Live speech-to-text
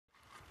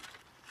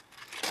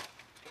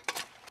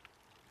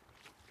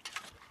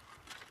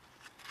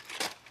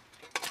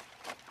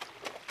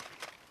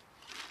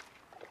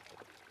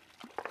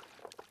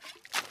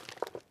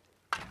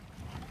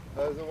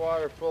as the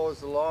water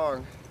flows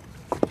along,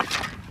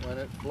 when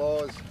it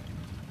flows,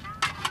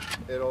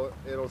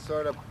 it'll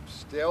sort of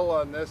still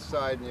on this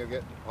side and you'll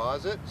get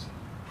deposits.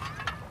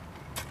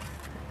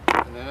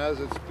 And then as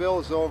it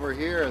spills over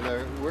here,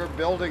 we're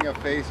building a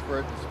face for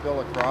it to spill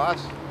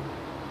across,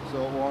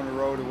 so it won't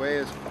erode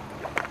away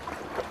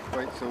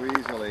quite so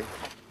easily.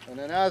 And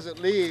then as it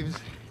leaves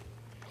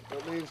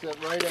at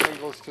right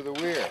angles to the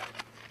weir,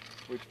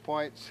 which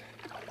points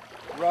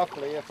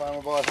roughly, if I'm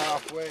about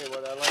halfway,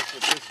 what I like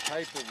with this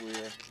type of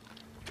weir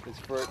is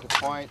for it to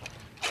point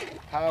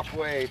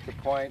halfway to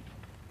point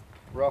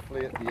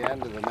roughly at the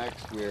end of the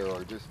next weir,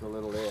 or just a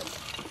little in.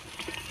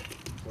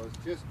 So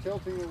it's just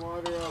tilting the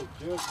water out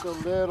just a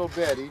little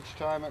bit. Each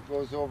time it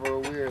goes over a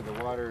weir, the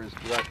water is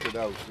directed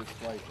out just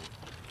slightly.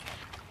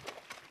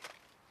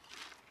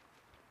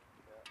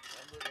 Yeah,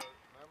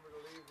 remember to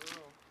leave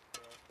room.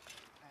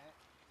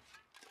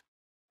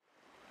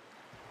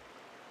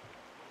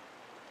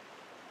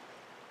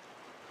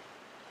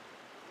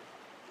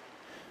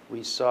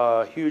 We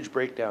saw huge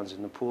breakdowns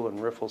in the pool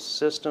and riffle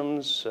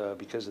systems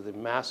because of the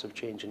massive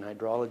change in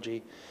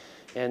hydrology.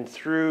 And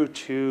through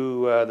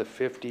to the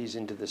 50s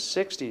into the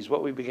 60s,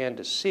 what we began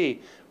to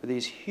see were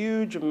these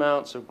huge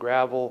amounts of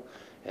gravel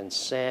and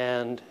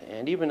sand,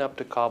 and even up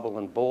to cobble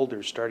and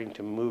boulders starting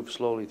to move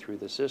slowly through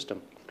the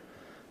system.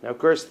 Now, of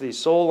course, the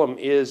Tsolum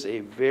is a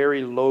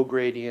very low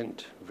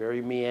gradient,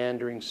 very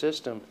meandering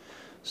system.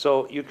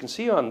 So you can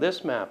see on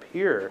this map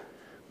here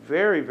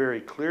very,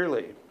 very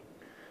clearly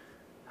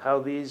how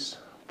these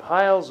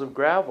piles of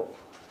gravel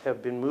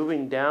have been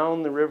moving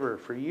down the river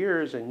for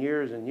years and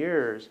years and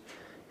years,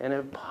 and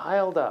have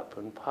piled up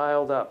and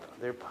piled up.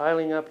 They're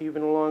piling up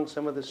even along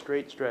some of the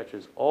straight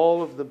stretches.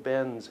 All of the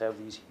bends have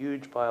these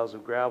huge piles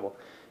of gravel.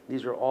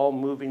 These are all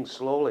moving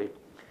slowly.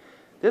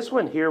 This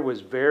one here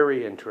was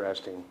very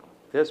interesting.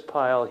 This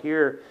pile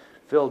here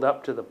filled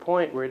up to the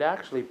point where it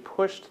actually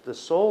pushed the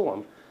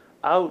Tsolum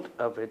out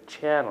of a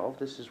channel.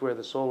 This is where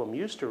the Tsolum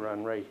used to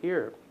run, right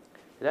here.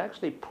 It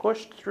actually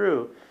pushed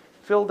through,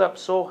 filled up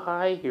so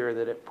high here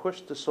that it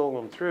pushed the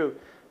Tsolum through,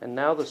 and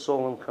now the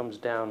Tsolum comes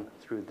down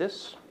through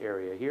this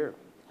area here.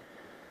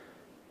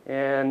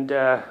 And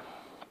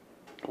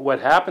what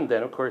happened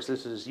then, of course,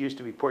 this used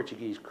to be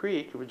Portuguese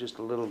Creek. It was just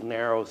a little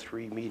narrow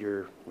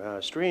 3-meter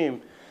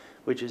stream,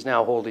 which is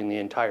now holding the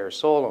entire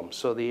Tsolum.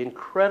 So the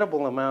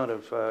incredible amount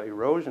of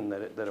erosion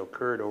that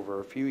occurred over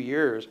a few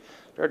years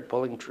started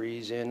pulling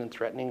trees in and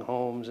threatening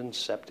homes and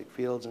septic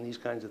fields and these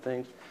kinds of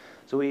things.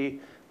 So we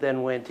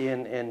then went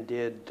in and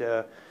did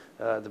the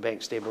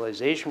bank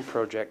stabilization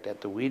project at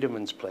the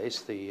Wiedemann's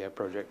place, the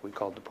project we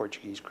called the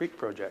Portuguese Creek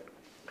project.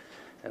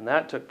 And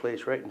that took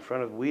place right in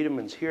front of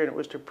Wiedemann's here, and it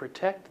was to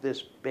protect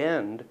this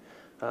bend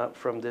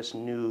from this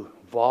new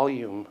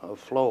volume of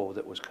flow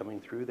that was coming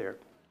through there.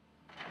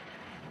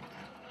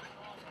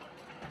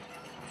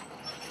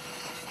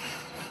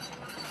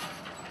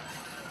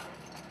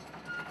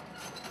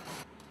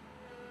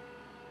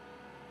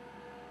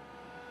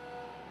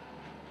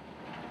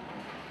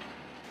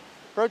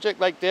 Project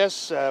like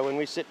this, when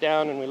we sit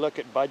down and we look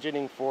at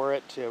budgeting for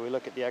it, we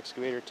look at the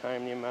excavator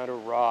time, the amount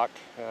of rock,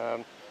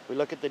 we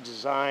look at the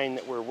design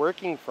that we're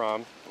working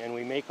from, and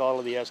we make all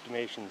of the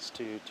estimations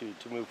to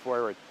move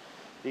forward.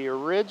 The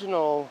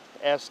original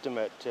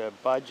estimate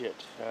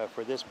budget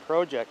for this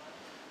project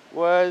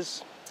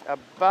was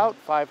about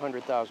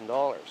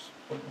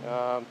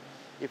 $500,000.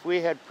 If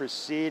we had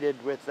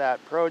proceeded with that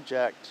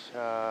project,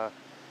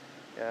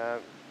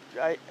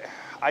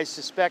 I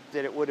suspect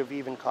that it would have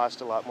even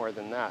cost a lot more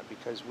than that,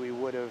 because we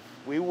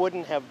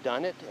wouldn't have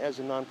done it as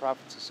a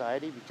nonprofit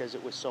society because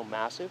it was so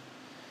massive.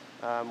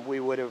 We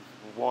would have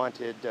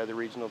wanted the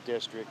regional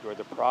district or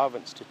the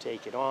province to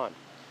take it on.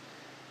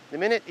 The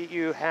minute that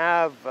you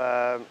have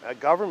a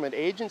government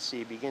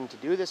agency begin to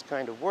do this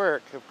kind of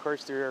work, of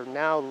course there are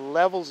now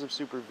levels of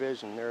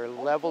supervision, there are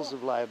levels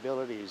of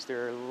liabilities,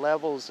 there are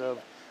levels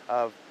of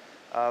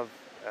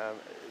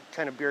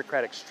kind of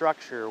bureaucratic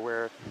structure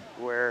where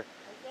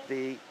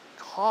the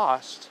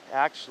cost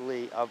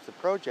actually of the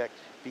project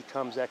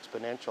becomes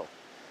exponential.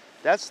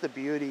 That's the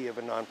beauty of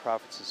a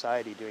nonprofit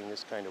society doing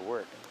this kind of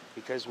work,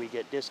 because we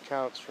get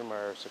discounts from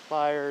our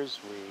suppliers,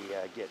 we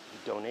get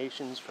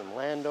donations from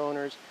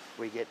landowners,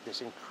 we get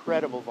this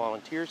incredible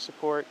volunteer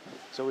support,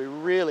 so we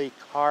really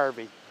carve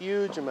a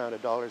huge amount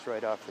of dollars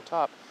right off the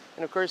top.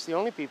 And of course the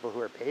only people who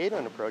are paid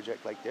on a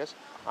project like this,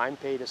 I'm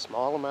paid a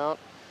small amount,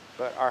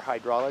 but our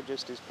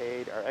hydrologist is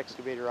paid, our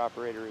excavator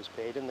operator is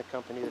paid, and the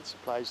company that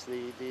supplies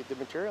the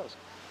materials.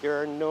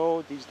 There are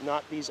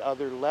not these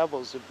other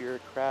levels of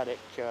bureaucratic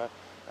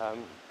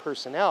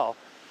personnel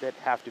that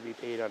have to be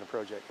paid on a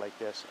project like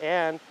this.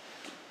 And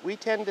we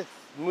tend to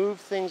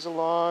move things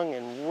along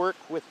and work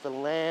with the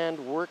land,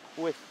 work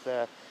with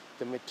the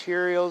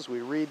materials. We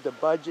read the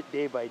budget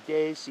day by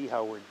day, see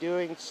how we're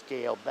doing,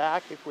 scale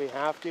back if we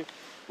have to.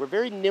 We're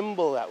very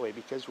nimble that way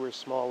because we're a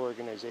small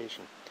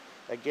organization.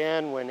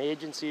 Again, when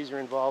agencies are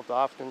involved,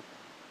 often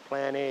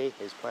Plan A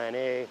is Plan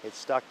A, it's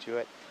stuck to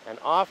it. And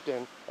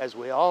often, as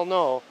we all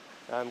know,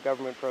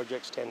 government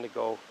projects tend to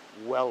go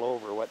well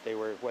over what they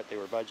were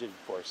budgeted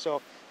for.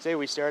 So say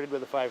we started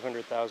with a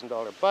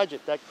 $500,000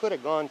 budget, that could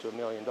have gone to $1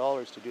 million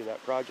to do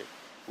that project.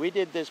 We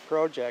did this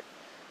project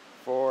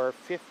for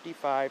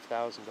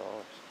 $55,000.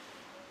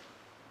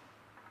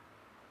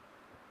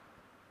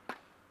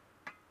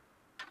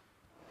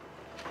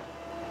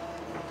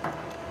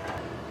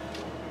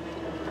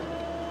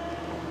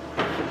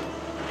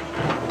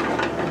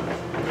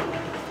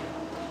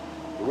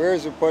 The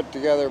weirs are put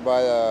together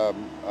by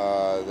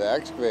the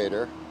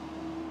excavator,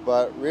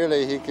 but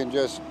really he can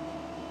just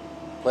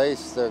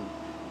place the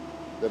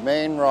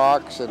main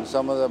rocks and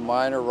some of the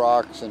minor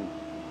rocks, and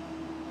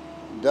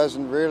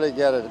doesn't really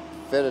get it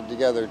fitted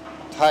together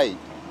tight.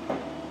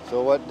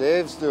 So what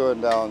Dave's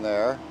doing down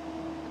there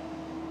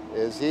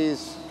is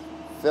he's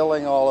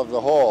filling all of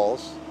the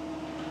holes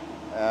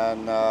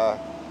and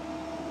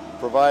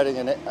providing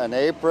an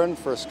apron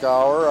for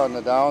scour on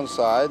the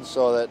downside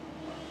so that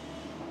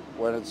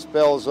when it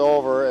spills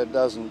over it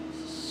doesn't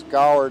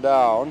scour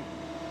down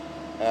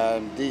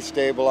and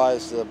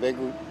destabilize the big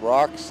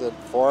rocks that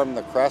form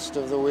the crest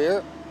of the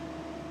weir.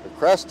 The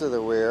crest of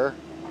the weir,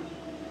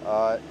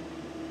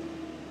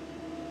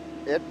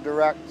 it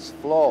directs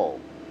flow.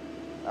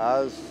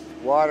 As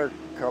water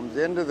comes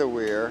into the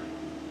weir,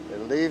 it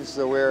leaves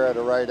the weir at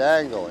a right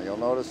angle. You'll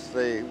notice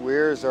the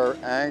weirs are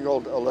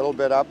angled a little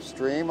bit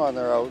upstream on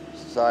their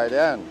outside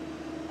end.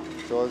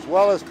 So as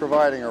well as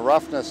providing a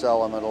roughness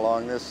element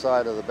along this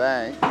side of the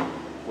bank,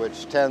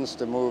 which tends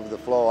to move the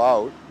flow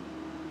out,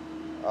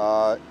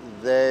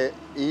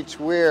 each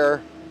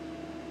weir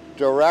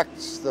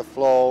directs the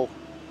flow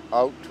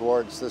out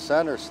towards the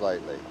center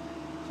slightly.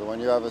 So when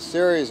you have a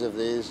series of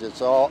these,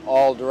 it's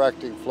all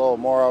directing flow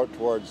more out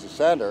towards the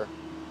center,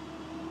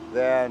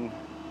 then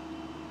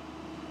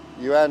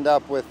you end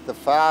up with the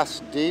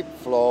fast, deep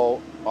flow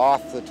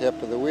off the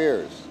tip of the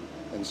weirs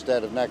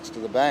instead of next to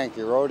the bank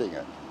eroding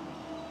it.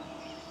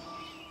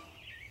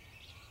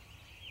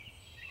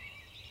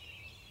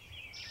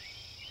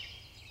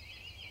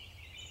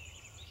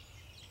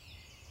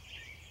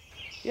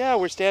 Yeah,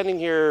 we're standing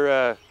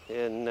here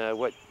in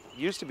what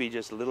used to be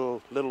just a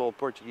little old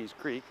Portuguese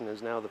creek, and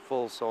is now the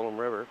full Tsolum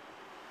River.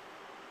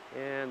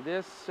 And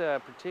this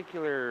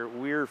particular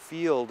Weir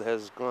field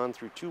has gone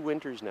through 2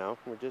 winters now.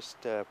 We're just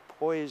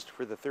poised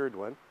for the 3rd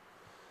one.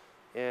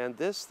 And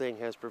this thing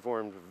has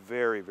performed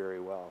very, very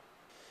well.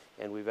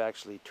 And we've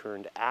actually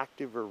turned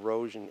active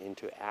erosion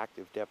into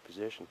active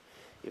deposition.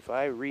 If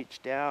I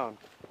reach down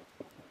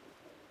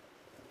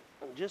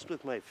just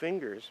with my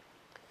fingers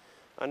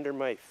under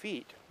my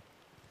feet,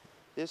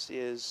 this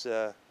is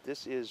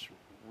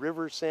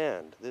river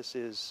sand. This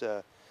is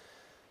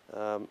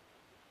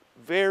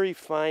very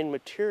fine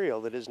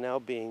material that is now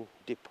being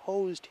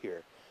deposed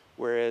here.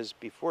 Whereas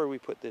before we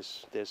put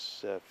this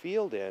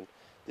field in,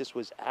 this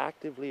was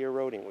actively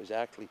eroding. It was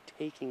actually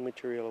taking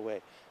material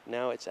away.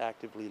 Now it's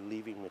actively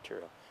leaving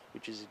material,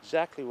 which is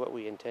exactly what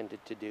we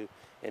intended to do,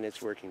 and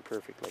it's working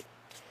perfectly.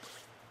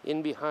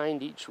 In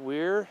behind each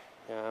weir,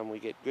 we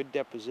get good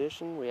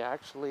deposition. We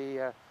actually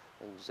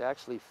there's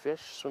actually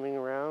fish swimming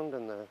around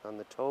on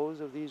the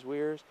toes of these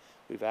weirs.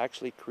 We've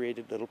actually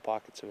created little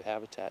pockets of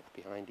habitat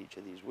behind each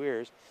of these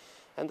weirs.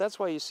 And that's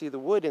why you see the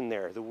wood in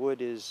there. The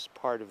wood is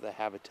part of the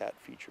habitat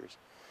features,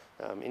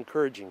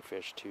 encouraging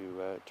fish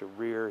to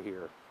rear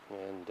here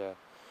and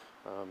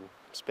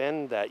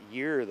spend that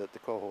year that the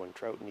coho and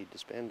trout need to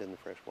spend in the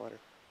fresh water.